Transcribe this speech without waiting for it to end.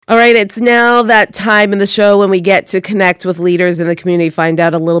All right, it's now that time in the show when we get to connect with leaders in the community, find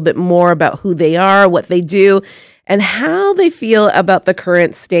out a little bit more about who they are, what they do, and how they feel about the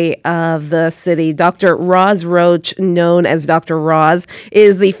current state of the city. Dr. Roz Roach, known as Dr. Roz,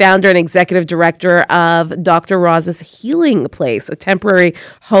 is the founder and executive director of Dr. Roz's Healing Place, a temporary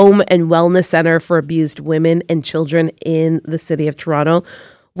home and wellness center for abused women and children in the city of Toronto.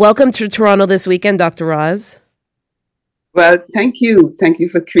 Welcome to Toronto this weekend, Dr. Roz. Well, thank you. Thank you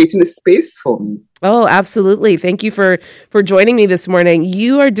for creating a space for me. Oh, absolutely. Thank you for joining me this morning.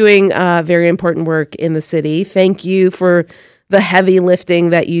 You are doing very important work in the city. Thank you for the heavy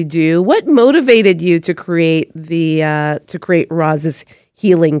lifting that you do. What motivated you to create Roz's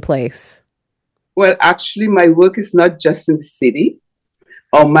Healing Place? Well, actually, my work is not just in the city.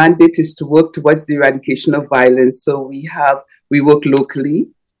 Our mandate is to work towards the eradication of violence. So we work locally,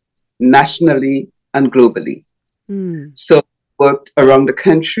 nationally, and globally. So worked around the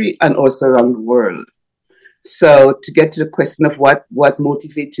country and also around the world. So to get to the question of what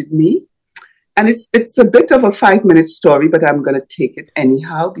motivated me, and it's a bit of a 5-minute story, but I'm going to take it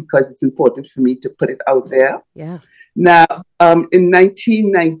anyhow because it's important for me to put it out there. Yeah. Now, in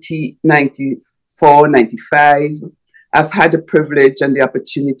 1990, 94, 95, I've had the privilege and the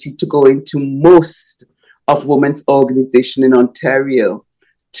opportunity to go into most of women's organization in Ontario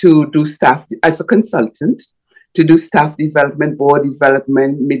to do staff as a consultant, to do staff development, board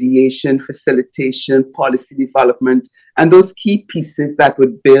development, mediation, facilitation, policy development, and those key pieces that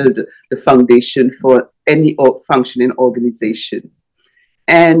would build the foundation for any functioning organization.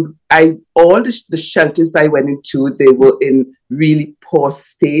 And all the shelters I went into, they were in really poor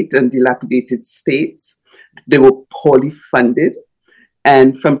state and dilapidated states. They were poorly funded.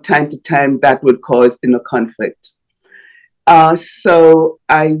 And from time to time, that would cause inner conflict. So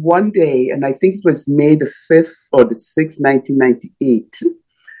one day, and I think it was May the 5th or the 6th, 1998,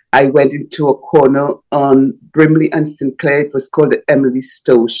 I went into a corner on Brimley and Sinclair. It was called the Emily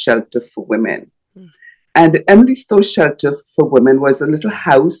Stowe Shelter for Women. And the Emily Stowe Shelter for Women was a little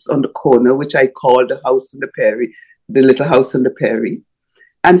house on the corner, which I called the house on the prairie, the little house on the prairie.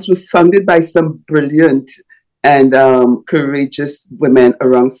 And it was founded by some brilliant and courageous women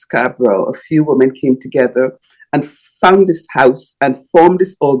around Scarborough. A few women came together and found this house and formed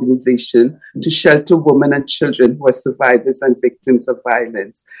this organization to shelter women and children who are survivors and victims of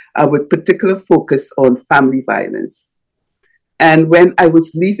violence, with particular focus on family violence. And when I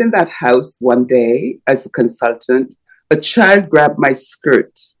was leaving that house one day as a consultant, a child grabbed my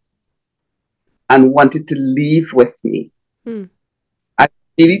skirt and wanted to leave with me. I'm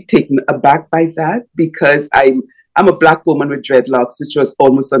really taken aback by that because I'm a Black woman with dreadlocks, which was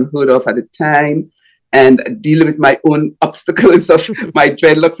almost unheard of at the time, and dealing with my own obstacles of my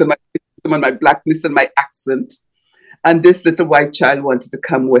dreadlocks and my Blackness and my accent. And this little white child wanted to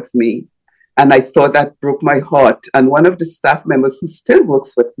come with me. And I thought that broke my heart. And one of the staff members who still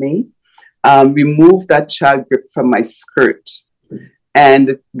works with me removed that child grip from my skirt.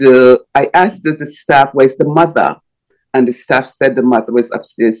 And I asked the staff, where's the mother? And the staff said the mother was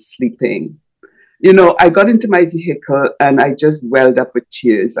upstairs sleeping. You know, I got into my vehicle and I just welled up with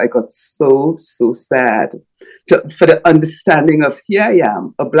tears. I got so sad for the understanding of here I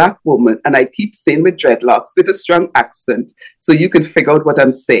am, a Black woman, and I keep saying with dreadlocks, with a strong accent, so you can figure out what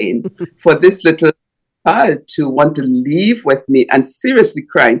I'm saying. For this little child to want to leave with me and seriously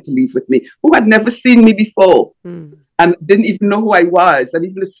crying to leave with me, who had never seen me before and didn't even know who I was. And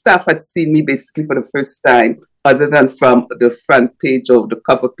even the staff had seen me basically for the first time, other than from the front page or the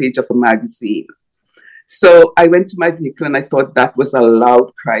cover page of a magazine. So I went to my vehicle and I thought that was a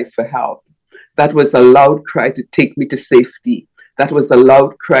loud cry for help. That was a loud cry to take me to safety. That was a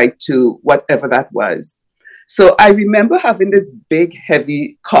loud cry to whatever that was. So I remember having this big,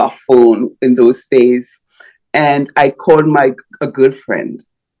 heavy car phone in those days. And I called a girlfriend.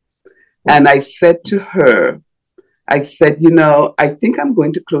 And I said to her, I said, you know, I think I'm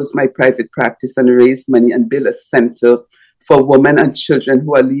going to close my private practice and raise money and build a center for women and children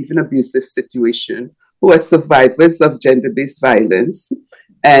who are leaving abusive situation, who are survivors of gender-based violence,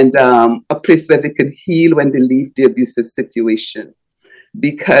 and a place where they can heal when they leave the abusive situation.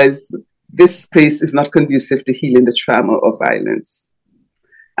 Because this place is not conducive to healing the trauma of violence.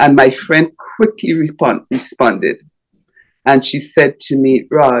 And my friend quickly responded. And she said to me,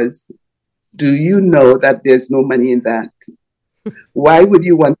 Roz, do you know that there's no money in that? Why would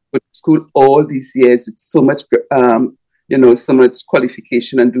you want to go to school all these years with so much, so much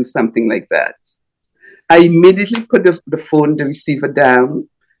qualification and do something like that? I immediately put the receiver down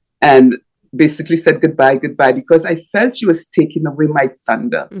and basically said goodbye, because I felt she was taking away my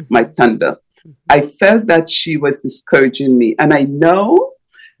thunder. I felt that she was discouraging me. And I know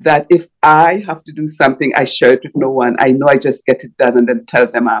that if I have to do something, I share it with no one. I know I just get it done and then tell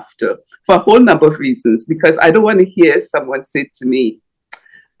them after, for a whole number of reasons, because I don't want to hear someone say to me,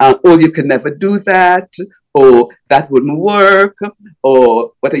 oh, you can never do that, or that wouldn't work,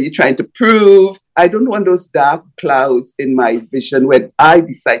 or what are you trying to prove? I don't want those dark clouds in my vision when I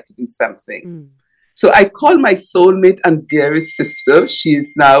decide to do something. Mm. So I call my soulmate and dearest sister. She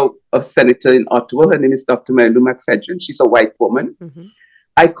is now a senator in Ottawa. Her name is Dr. Mary Lou McFedrin. She's a white woman. Mm-hmm.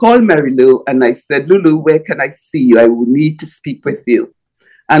 I called Mary Lou and I said, Lulu, where can I see you? I will need to speak with you.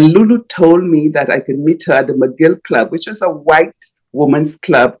 And Lulu told me that I could meet her at the McGill Club, which was a white women's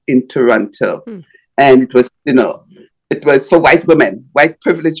club in Toronto. Mm. And it was, it was for white women, white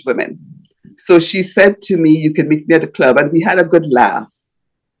privileged women. So she said to me, you can meet me at the club. And we had a good laugh.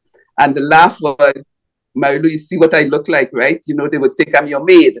 And the laugh was, Mary Lou, you see what I look like, right? They would think I'm your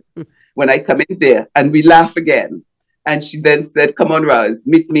maid when I come in there. And we laugh again. And she then said, come on, Roz,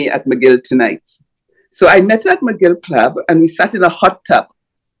 meet me at McGill tonight. So I met her at McGill Club and we sat in a hot tub.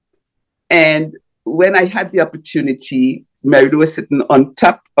 And when I had the opportunity, Mary Lou was sitting on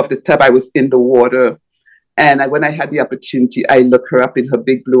top of the tub. I was in the water. And when I had the opportunity, I looked her up in her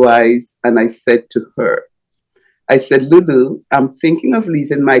big blue eyes and I said to her, I said, Lulu, I'm thinking of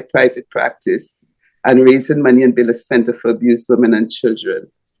leaving my private practice and raising money and build a center for abused women and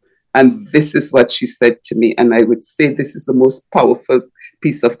children. And this is what she said to me. And I would say this is the most powerful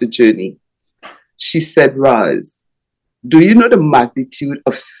piece of the journey. She said, Roz, do you know the magnitude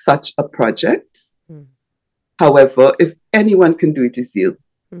of such a project? Mm. However, if anyone can do it, it's you.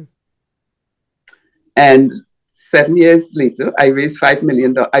 Mm. And 7 years later, I raised $4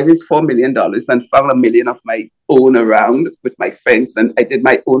 million and found $1 million of my own around with my friends. And I did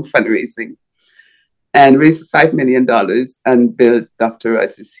my own fundraising and raised $5 million and built Dr.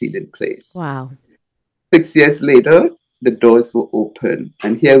 Roz's Healing Place. Wow. 6 years later, the doors were open.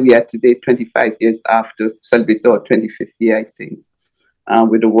 And here we are today, 25 years after, celebrate our 25th year, I think,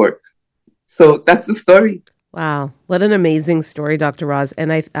 with the work. So that's the story. Wow. What an amazing story, Dr. Roz.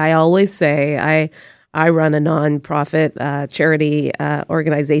 And I always say, I run a nonprofit charity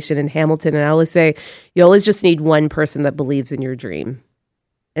organization in Hamilton. And I always say, you always just need one person that believes in your dream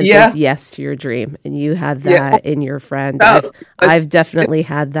and says yes to your dream. And you had that in your friend. I've definitely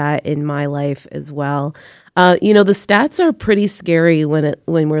had that in my life as well. The stats are pretty scary when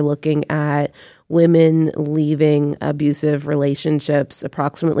we're looking at women leaving abusive relationships.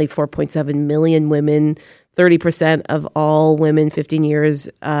 Approximately 4.7 million women, 30% of all women 15 years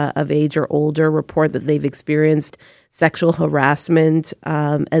of age or older report that they've experienced sexual harassment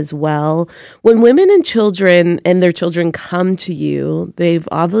as well. When women and children and their children come to you, they've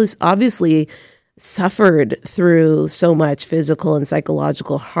obviously suffered through so much physical and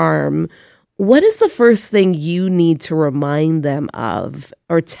psychological harm. What is the first thing you need to remind them of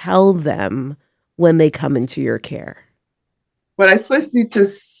or tell them when they come into your care? Well, I first need to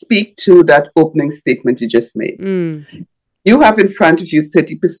speak to that opening statement you just made. Mm. You have in front of you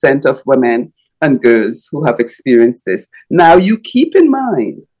 30% of women and girls who have experienced this. Now, you keep in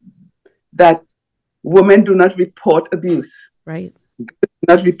mind that women do not report abuse. Right. Do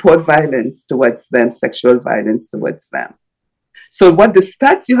not report violence towards them, sexual violence towards them. So what the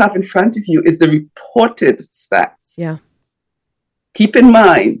stats you have in front of you is the reported stats. Yeah. Keep in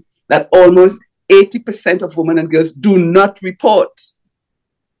mind that almost 80% of women and girls do not report.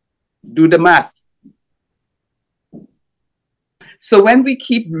 Do the math. So when we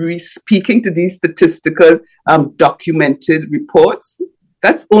keep speaking to these statistical documented reports,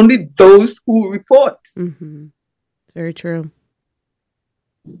 that's only those who report. Mm-hmm. Very true.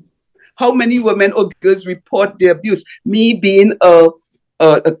 How many women or girls report their abuse? Me being a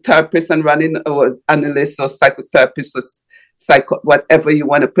therapist and running an analyst or psychotherapist or whatever you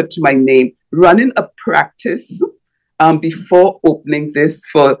want to put to my name, running a practice before opening this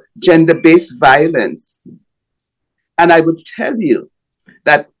for gender-based violence. And I would tell you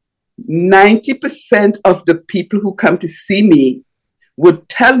that 90% of the people who come to see me would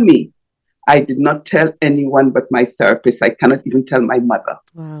tell me, I did not tell anyone but my therapist. I cannot even tell my mother.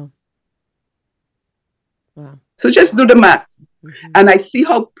 Wow. So just do the math. Mm-hmm. And I see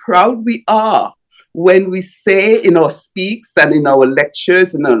how proud we are when we say in our speaks and in our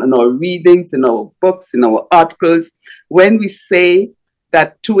lectures, in our readings, in our books, in our articles, when we say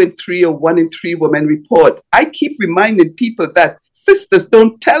that 2 in 3 or 1 in 3 women report, I keep reminding people that sisters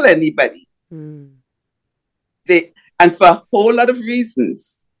don't tell anybody. Mm. And for a whole lot of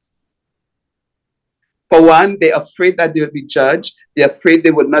reasons. For one, they're afraid that they'll be judged. They're afraid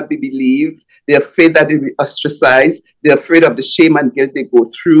they will not be believed. They're afraid that they'll be ostracized. They're afraid of the shame and guilt they go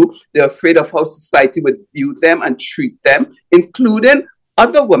through. They're afraid of how society would view them and treat them, including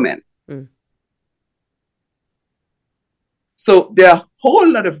other women. Mm. So there are a whole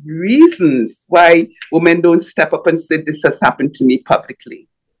lot of reasons why women don't step up and say, this has happened to me publicly.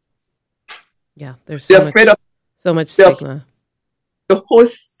 Yeah, there's They're afraid of so much stigma. The whole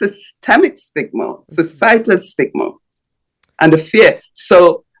systemic stigma, societal stigma, and the fear.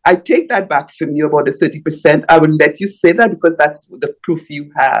 So I take that back from you about the 30%. I will let you say that because that's the proof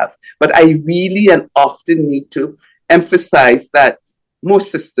you have. But I really and often need to emphasize that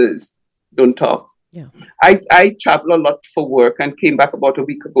most sisters don't talk. Yeah. I travel a lot for work and came back about a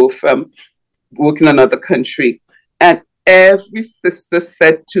week ago from working in another country. And every sister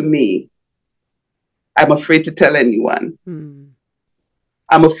said to me, I'm afraid to tell anyone.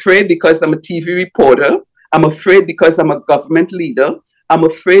 I'm afraid because I'm a TV reporter. I'm afraid because I'm a government leader. I'm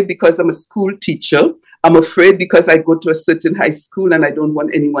afraid because I'm a school teacher. I'm afraid because I go to a certain high school and I don't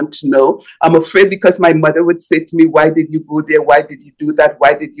want anyone to know. I'm afraid because my mother would say to me, why did you go there? Why did you do that?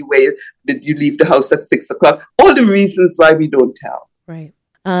 Why did you leave the house at 6 o'clock? All the reasons why we don't tell. Right.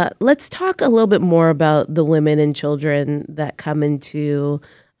 Let's talk a little bit more about the women and children that come into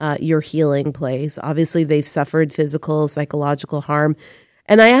your healing place. Obviously, they've suffered physical, psychological harm.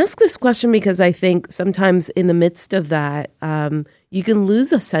 And I ask this question because I think sometimes in the midst of that, you can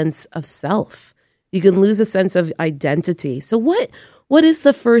lose a sense of self. You can lose a sense of identity. So what is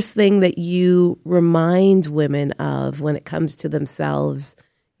the first thing that you remind women of when it comes to themselves,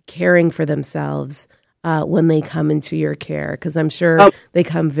 caring for themselves, when they come into your care? Because I'm sure they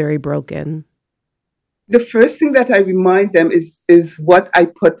come very broken. The first thing that I remind them is what I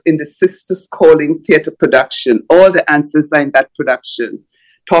put in the Sistas Calling theater production. All the answers are in that production,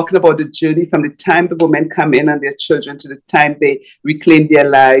 talking about the journey from the time the women come in and their children to the time they reclaim their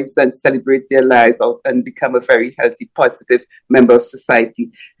lives and celebrate their lives and become a very healthy, positive member of society.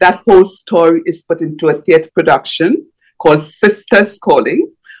 That whole story is put into a theater production called Sistas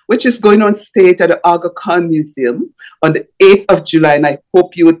Calling, which is going on stage at the Aga Khan Museum on the 8th of July. And I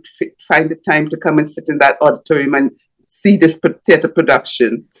hope you would find the time to come and sit in that auditorium and see this theater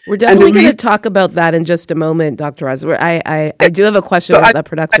production. We're definitely going to talk about that in just a moment, Dr. Roz. I do have a question about that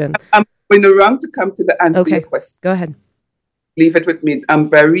production. I'm going around to come to the answer to your question. Go ahead. Leave it with me. I'm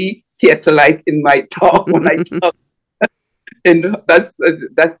very theater-like in my talk when I talk. And that's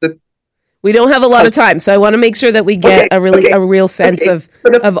the... We don't have a lot of time, so I want to make sure that we get a real sense of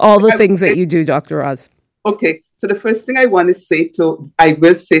all the things that you do, Dr. Roz. Okay, so the first thing I will say to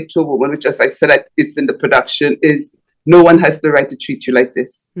a woman, which as I said is in the production, is no one has the right to treat you like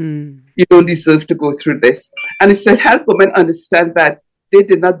this. You don't deserve to go through this. And it's to help women understand that they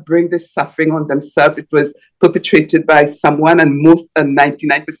did not bring this suffering on themselves. It was perpetrated by someone, and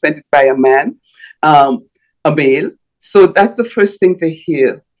 99% is by a man, a male. So that's the first thing they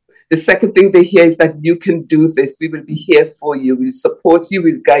hear. The second thing they hear is that you can do this. We will be here for you. We'll support you.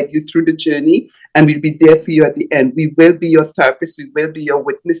 We'll guide you through the journey, and we'll be there for you at the end. We will be your therapist. We will be your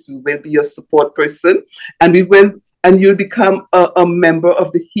witness. We will be your support person, and you'll become a member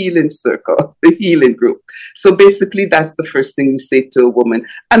of the healing circle, the healing group. So basically, that's the first thing you say to a woman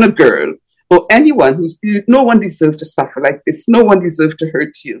and a girl or anyone no one deserves to suffer like this. No one deserves to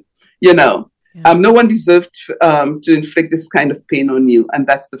hurt you, Yeah. No one deserved to inflict this kind of pain on you. And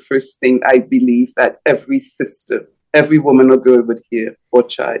that's the first thing I believe that every sister, every woman or girl would hear, or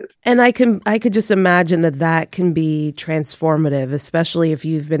child. And I could just imagine that can be transformative, especially if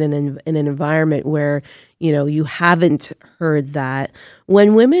you've been in an environment where, you haven't heard that.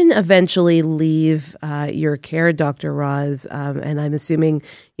 When women eventually leave your care, Dr. Roz, and I'm assuming,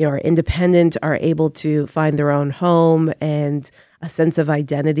 are independent, are able to find their own home and a sense of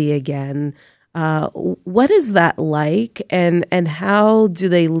identity again, what is that like, and how do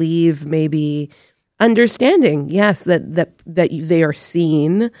they leave maybe understanding, yes, that they are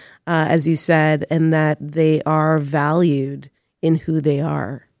seen, as you said, and that they are valued in who they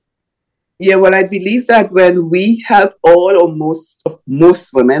are? Yeah, well, I believe that when we help all or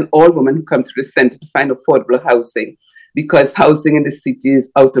most women, all women who come through the center to find affordable housing, because housing in the city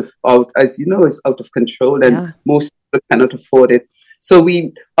is as you know, is out of control, and most people cannot afford it. So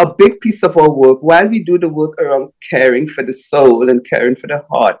a big piece of our work, while we do the work around caring for the soul and caring for the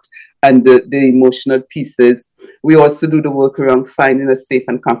heart and the emotional pieces, we also do the work around finding a safe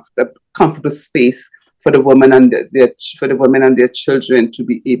and comfortable space for the women and their children to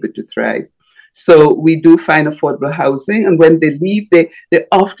be able to thrive. So we do find affordable housing, and when they leave, they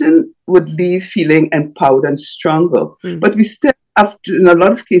often would leave feeling empowered and stronger. But we still have to, in a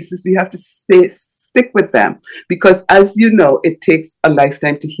lot of cases, we have to stick with them, because as you know, it takes a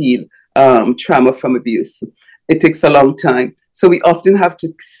lifetime to heal trauma from abuse. It takes a long time. So we often have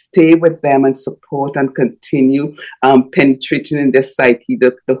to stay with them and support and continue penetrating in their psyche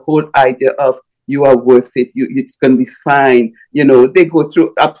the whole idea of you are worth it. It's going to be fine. They go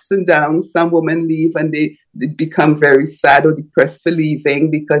through ups and downs. Some women leave and they become very sad or depressed for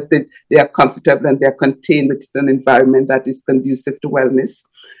leaving because they are comfortable and they are contained within an environment that is conducive to wellness.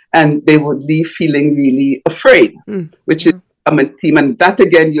 And they would leave feeling really afraid, which is a theme. And that,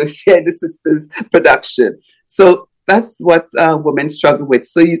 again, you'll see in the Sistas production. So that's what women struggle with.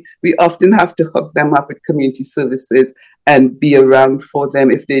 So we often have to hook them up with community services and be around for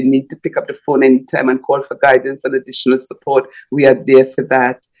them. If they need to pick up the phone anytime and call for guidance and additional support, we are there for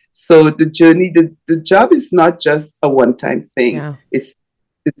that. So the journey, the job is not just a one-time thing. Yeah. It's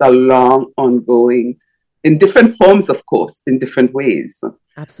a long, ongoing, in different forms, of course, in different ways.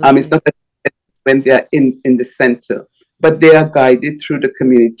 Absolutely. It's not that when they are in the center, but they are guided through the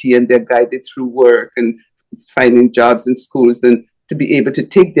community and they're guided through work and finding jobs in schools and to be able to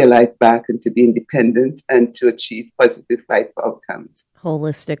take their life back and to be independent and to achieve positive life outcomes.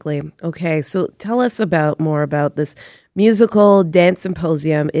 Holistically. Okay, so tell us more about this musical dance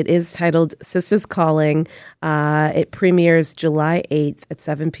symposium. It is titled Sistas Calling. It premieres July 8th at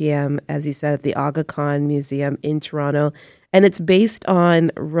 7 p.m., as you said, at the Aga Khan Museum in Toronto. And it's based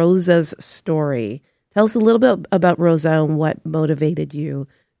on Rosa's story. Tell us a little bit about Rosa and what motivated you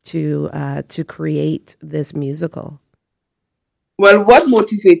to create this musical. Well, what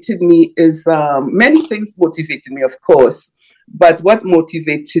motivated me is many things motivated me, of course, but what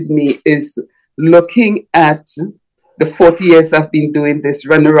motivated me is looking at the 40 years I've been doing this,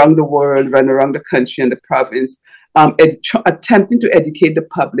 run around the world, run around the country and the province, attempting to educate the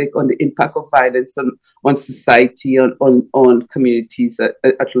public on the impact of violence on society, on communities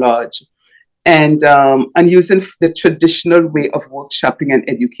at large. And using the traditional way of workshopping and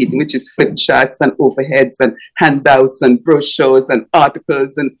educating, which is flip charts and overheads and handouts and brochures and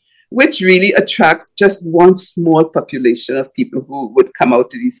articles, and which really attracts just one small population of people who would come out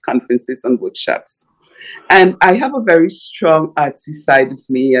to these conferences and workshops. And I have a very strong artsy side of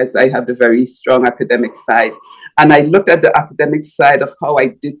me, as I have the very strong academic side. And I looked at the academic side of how I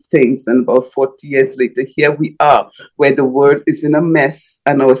did things. And about 40 years later, here we are, where the world is in a mess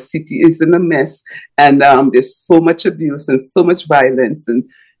and our city is in a mess. And there's so much abuse and so much violence and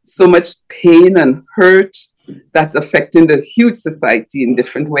so much pain and hurt that's affecting the huge society in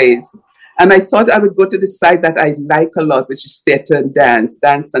different ways. And I thought I would go to the side that I like a lot, which is theater and dance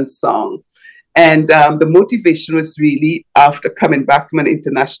and song. And the motivation was really after coming back from an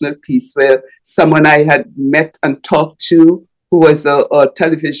international piece where someone I had met and talked to, who was a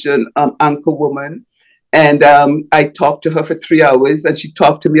television anchor woman. And I talked to her for 3 hours and she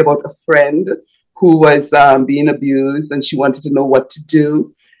talked to me about a friend who was being abused and she wanted to know what to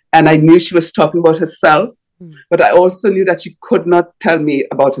do. And I knew she was talking about herself, but I also knew that she could not tell me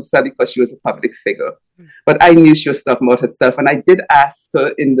about herself because she was a public figure. But I knew she was talking about herself. And I did ask her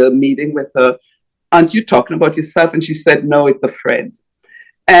in the meeting with her, aren't you talking about yourself? And she said, no, it's a friend.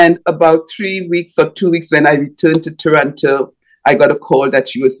 And about 3 weeks or 2 weeks when I returned to Toronto, I got a call that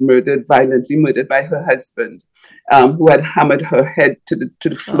she was violently murdered by her husband, who had hammered her head to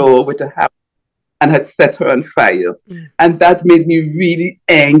the floor with a hammer and had set her on fire. And that made me really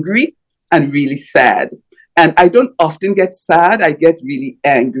angry and really sad. And I don't often get sad. I get really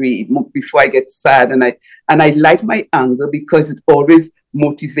angry before I get sad. And I like my anger because it always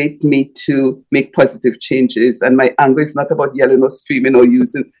motivates me to make positive changes. And my anger is not about yelling or screaming or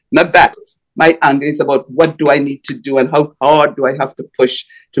using, not that. My anger is about what do I need to do and how hard do I have to push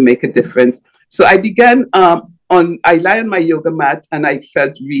to make a difference. So I began I lie on my yoga mat and I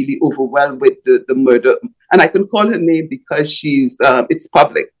felt really overwhelmed with the murder. And I can call her name because it's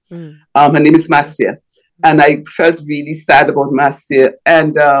public. Her name is Marcia. And I felt really sad about Marcia.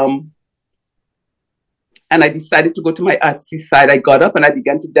 And I decided to go to my artsy side. I got up and I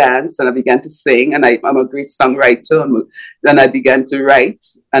began to dance and I began to sing. And I'm a great songwriter. And I began to write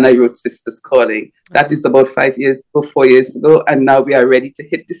and I wrote Sistas Calling. That is about 4 years ago. And now we are ready to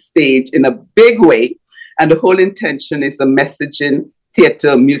hit the stage in a big way. And the whole intention is a messaging,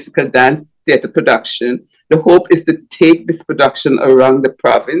 theater, musical dance, theater production. The hope is to take this production around the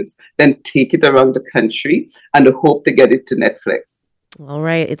province, then take it around the country, and the hope to get it to Netflix. All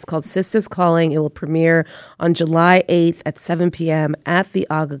right. It's called Sistas Calling. It will premiere on July 8th at 7 p.m. at the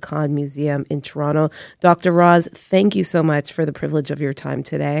Aga Khan Museum in Toronto. Dr. Roz, thank you so much for the privilege of your time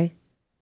today.